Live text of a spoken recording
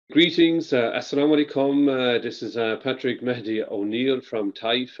Greetings, Assalamu alaikum. This is Patrick Mahdi O'Neill from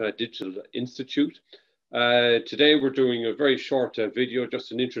TAIF Digital Institute. Today we're doing a very short video,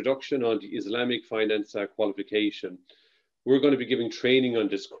 just an introduction on the Islamic finance qualification. We're going to be giving training on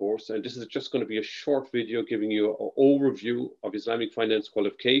this course, and this is just going to be a short video giving you an overview of Islamic finance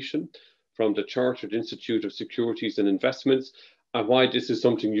qualification from the Chartered Institute of Securities and Investments, and why this is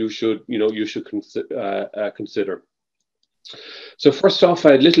something you should consider. So first off,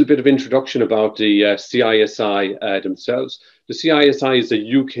 a little bit of introduction about the CISI themselves. The CISI is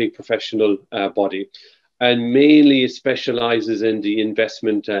a UK professional body, and mainly it specialises in the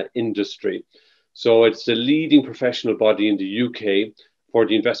investment industry. So it's the leading professional body in the UK for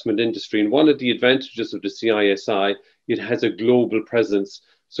the investment industry. And one of the advantages of the CISI, it has a global presence.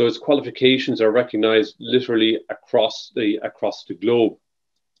 So its qualifications are recognised literally across the globe.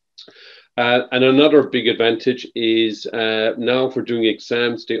 And another big advantage is now for doing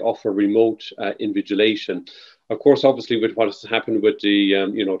exams, they offer remote invigilation. Of course, obviously, with what has happened with the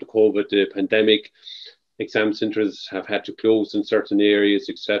the COVID, the pandemic, exam centres have had to close in certain areas,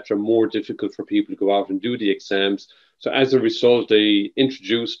 etc. More difficult for people to go out and do the exams. So as a result, they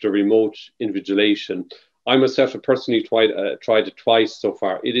introduced the remote invigilation. I myself have personally tried it twice so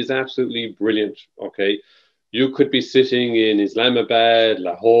far. It is absolutely brilliant. Okay. You could be sitting in Islamabad,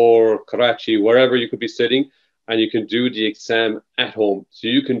 Lahore, Karachi, wherever you could be sitting, and you can do the exam at home. So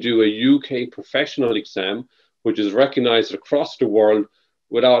you can do a UK professional exam, which is recognized across the world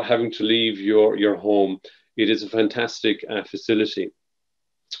without having to leave your home. It is a fantastic facility.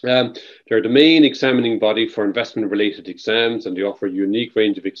 They're the main examining body for investment-related exams, and they offer a unique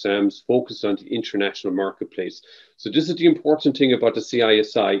range of exams focused on the international marketplace. So this is the important thing about the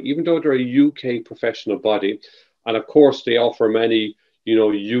CISI. Even though they're a UK professional body, and of course they offer many,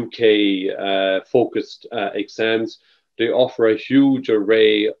 UK focused exams, they offer a huge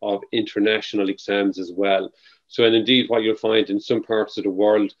array of international exams as well. So, and indeed, what you'll find in some parts of the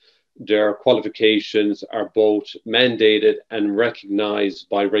world, their qualifications are both mandated and recognized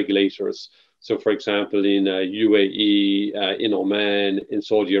by regulators. So, for example, in UAE, in Oman, in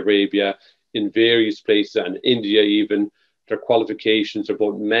Saudi Arabia, in various places, and India even, their qualifications are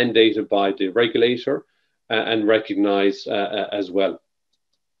both mandated by the regulator and recognized as well.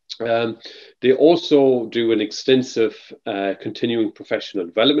 They also do an extensive continuing professional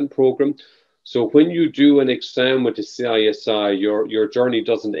development program. So when you do an exam with the CISI, your journey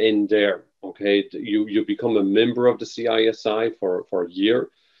doesn't end there. Okay, you become a member of the CISI for a year,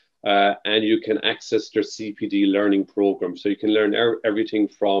 and you can access their CPD learning program. So you can learn everything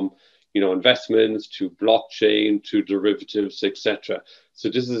from investments to blockchain to derivatives, etc. So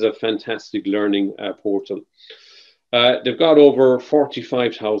this is a fantastic learning portal. They've got over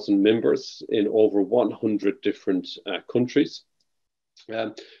 45,000 members in over 100 different countries.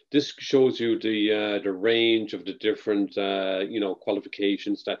 This shows you the range of the different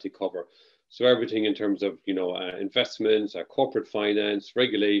qualifications that they cover. So everything in terms of investments, corporate finance,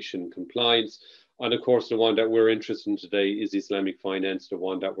 regulation, compliance, and of course the one that we're interested in today is Islamic finance, the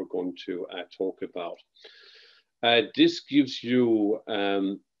one that we're going to talk about. This gives you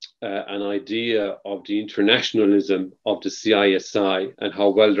an idea of the internationalism of the CISI and how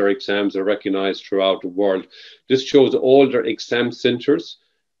well their exams are recognized throughout the world. This shows all their exam centers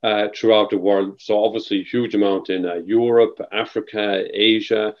throughout the world. So obviously a huge amount in Europe, Africa,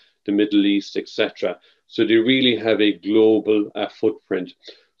 Asia, the Middle East, etc. So they really have a global footprint.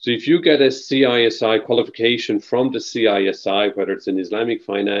 So if you get a CISI qualification from the CISI, whether it's in Islamic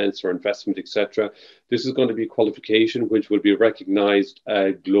finance or investment, etc., this is going to be a qualification which will be recognized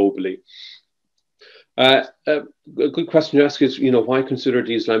globally. A good question to ask is, why consider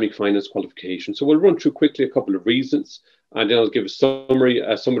the Islamic finance qualification? So we'll run through quickly a couple of reasons, and then I'll give a summary,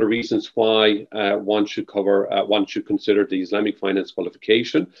 some of the reasons why one should consider the Islamic finance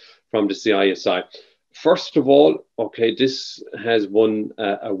qualification from the CISI. First of all, okay, this has won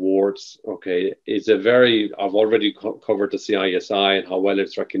awards. Okay, I've already covered the CISI and how well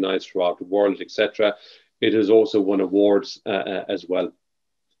it's recognized throughout the world, etc. It has also won awards as well.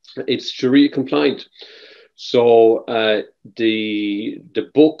 It's Sharia compliant. So the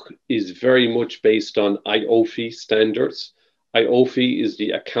book is very much based on IOFI standards. IOFI is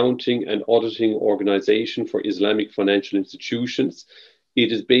the Accounting and Auditing Organization for Islamic Financial Institutions.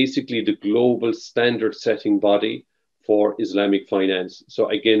 It is basically the global standard setting body for Islamic finance. So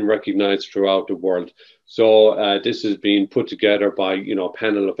again, recognized throughout the world. So this has been put together by a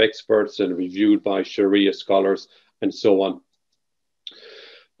panel of experts and reviewed by Sharia scholars and so on.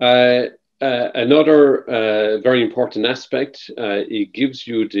 Another very important aspect, it gives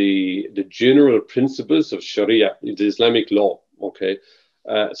you the general principles of Sharia, the Islamic law, okay?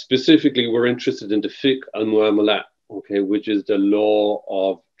 Specifically, we're interested in the fiqh al-muamalat, okay, which is the law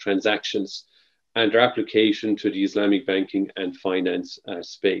of transactions and their application to the Islamic banking and finance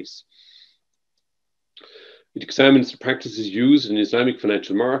space. It examines the practices used in Islamic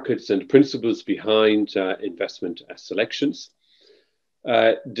financial markets and the principles behind investment selections.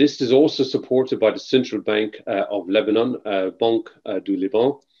 This is also supported by the Central Bank of Lebanon, Banque du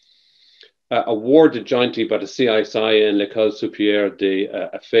Liban, awarded jointly by the CISI and l'École Supérieure des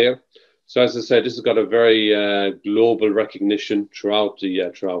Affaires. So as I said, this has got a very global recognition throughout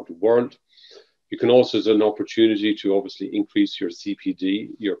the world. You can also, as an opportunity to obviously increase your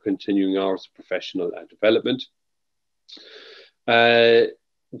CPD, your continuing hours of professional development.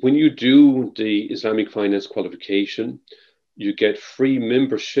 When you do the Islamic finance qualification, you get free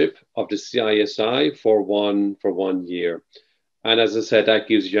membership of the CISI for one year. And as I said, that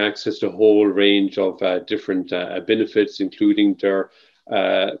gives you access to a whole range of different benefits, including their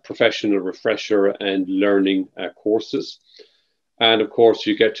professional refresher and learning courses. And of course,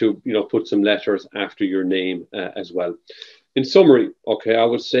 you get to put some letters after your name as well. In summary, okay, I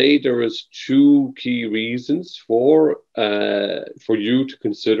would say there is two key reasons for you to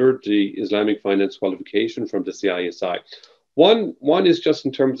consider the Islamic finance qualification from the CISI. One is just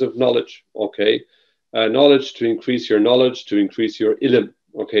in terms of knowledge, okay, knowledge to increase your knowledge, to increase your ilm.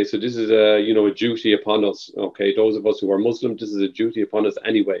 Okay, so this is a duty upon us. Okay, those of us who are Muslim, this is a duty upon us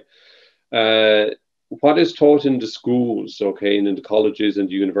anyway. What is taught in the schools, okay, and in the colleges and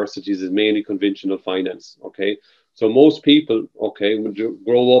the universities is mainly conventional finance, okay? So most people, okay, when they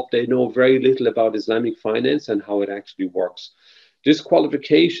grow up, they know very little about Islamic finance and how it actually works. This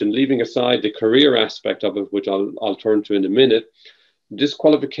qualification, leaving aside the career aspect of it, which I'll turn to in a minute, this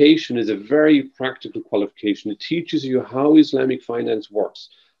qualification is a very practical qualification. It teaches you how Islamic finance works.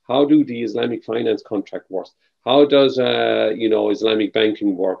 How do the Islamic finance contract work? How does Islamic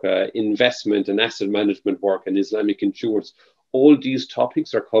banking work, investment and asset management work, and Islamic insurance? All these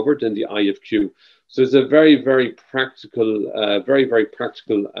topics are covered in the IFQ. So it's a very, very practical,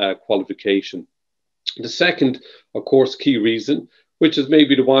 qualification. The second, of course, key reason, which is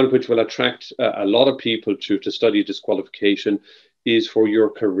maybe the one which will attract a lot of people to study this qualification, is for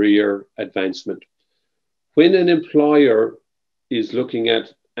your career advancement. When an employer is looking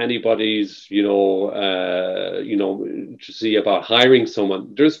at anybody's, to see about hiring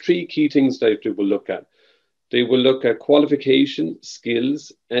someone, there's three key things that they will look at. They will look at qualification,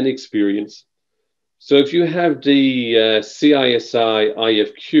 skills, and experience. So if you have the CISI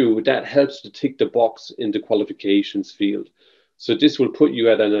IFQ, that helps to tick the box in the qualifications field. So this will put you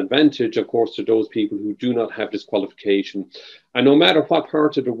at an advantage, of course, to those people who do not have this qualification. And no matter what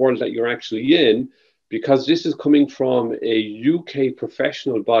part of the world that you're actually in, because this is coming from a UK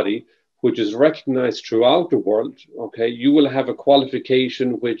professional body, which is recognized throughout the world, okay, you will have a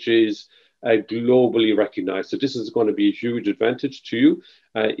qualification which is globally recognized. So this is going to be a huge advantage to you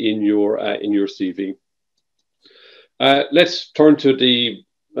in your CV. Let's turn to the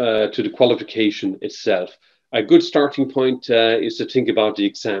qualification itself. A good starting point is to think about the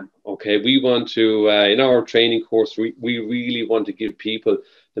exam. Okay, we want to, in our training course, we really want to give people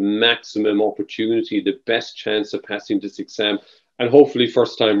the maximum opportunity, the best chance of passing this exam, and hopefully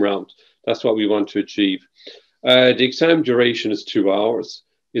first time round. That's what we want to achieve. The exam duration is 2 hours,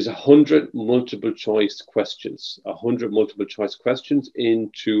 is 100 multiple choice questions, 100 multiple choice questions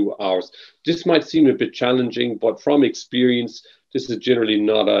in 2 hours. This might seem a bit challenging, but from experience, this is generally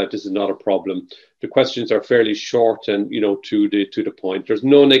not a problem. The questions are fairly short and to the point. There's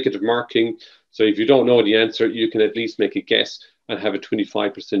no negative marking, so if you don't know the answer, you can at least make a guess and have a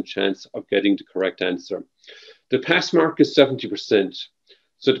 25% chance of getting the correct answer. The pass mark is 70%.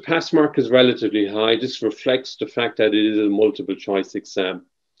 So the pass mark is relatively high. This reflects the fact that it is a multiple choice exam.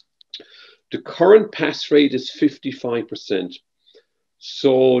 The current pass rate is 55%.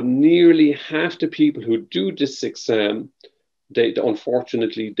 So nearly half the people who do this exam,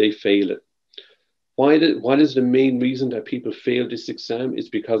 unfortunately, they fail it. What is the main reason that people fail this exam? Is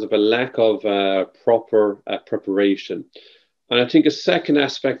because of a lack of proper preparation. And I think a second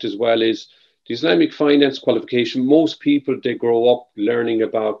aspect as well is the Islamic finance qualification. Most people, they grow up learning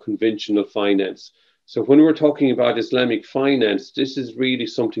about conventional finance. So when we're talking about Islamic finance, this is really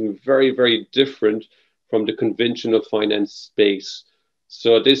something very, very different from the conventional finance space.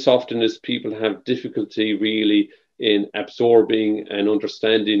 So this often is people have difficulty really in absorbing and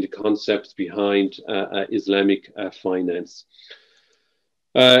understanding the concepts behind Islamic finance.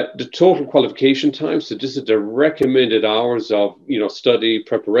 The total qualification time, so this is the recommended hours of study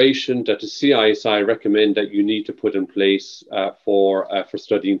preparation that the CISI recommend that you need to put in place for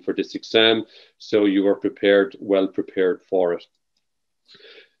studying for this exam, so you are well prepared for it.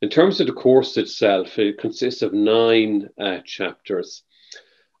 In terms of the course itself, it consists of 9 chapters.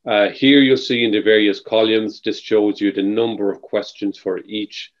 Here you'll see in the various columns, this shows you the number of questions for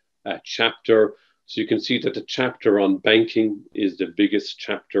each chapter. So you can see that the chapter on banking is the biggest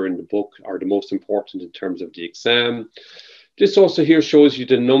chapter in the book, or the most important in terms of the exam. This also here shows you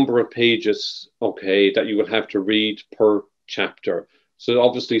the number of pages, okay, that you will have to read per chapter. So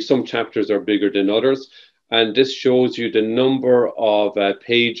obviously some chapters are bigger than others. And this shows you the number of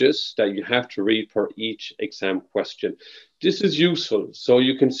pages that you have to read per each exam question. This is useful. So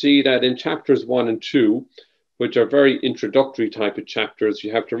you can see that in chapters 1 and 2, which are very introductory type of chapters,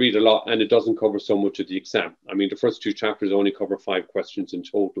 you have to read a lot and it doesn't cover so much of the exam. I mean, the first 2 chapters only cover 5 questions in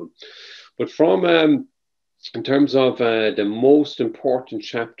total. But from, in terms of the most important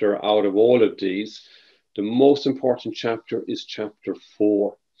chapter out of all of these, the most important chapter is chapter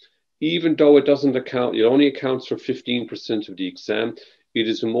 4. Even though it doesn't account, it only accounts for 15% of the exam, it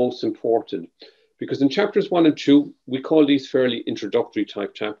is the most important. Because in chapters 1 and 2, we call these fairly introductory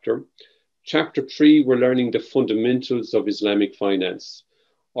type chapter. Chapter 3, we're learning the fundamentals of Islamic finance,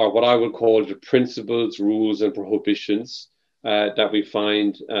 or what I would call the principles, rules, and prohibitions that we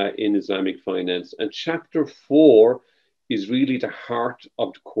find in Islamic finance. And chapter 4 is really the heart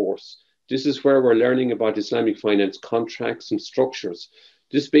of the course. This is where we're learning about Islamic finance contracts and structures.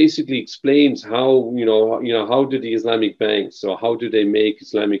 This basically explains how, how do the Islamic banks, so how do they make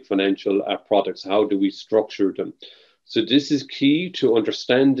Islamic financial products? How do we structure them? So this is key to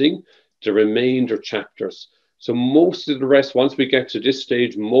understanding the remainder chapters. So most of the rest, once we get to this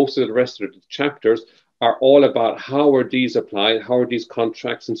stage, most of the rest of the chapters are all about how are these applied, how are these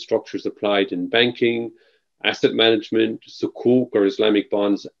contracts and structures applied in banking, asset management, Sukuk or Islamic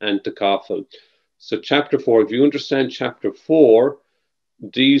bonds, and Takaful. So chapter 4, if you understand chapter 4,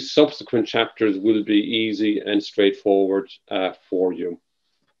 these subsequent chapters will be easy and straightforward for you.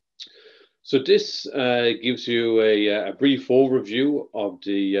 So this gives you a brief overview of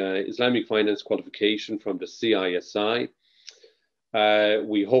the Islamic finance qualification from the CISI.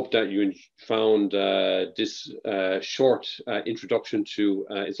 We hope that you found this short introduction to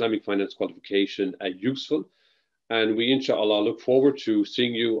Islamic finance qualification useful. And we, inshallah, look forward to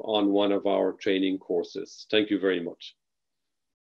seeing you on one of our training courses. Thank you very much.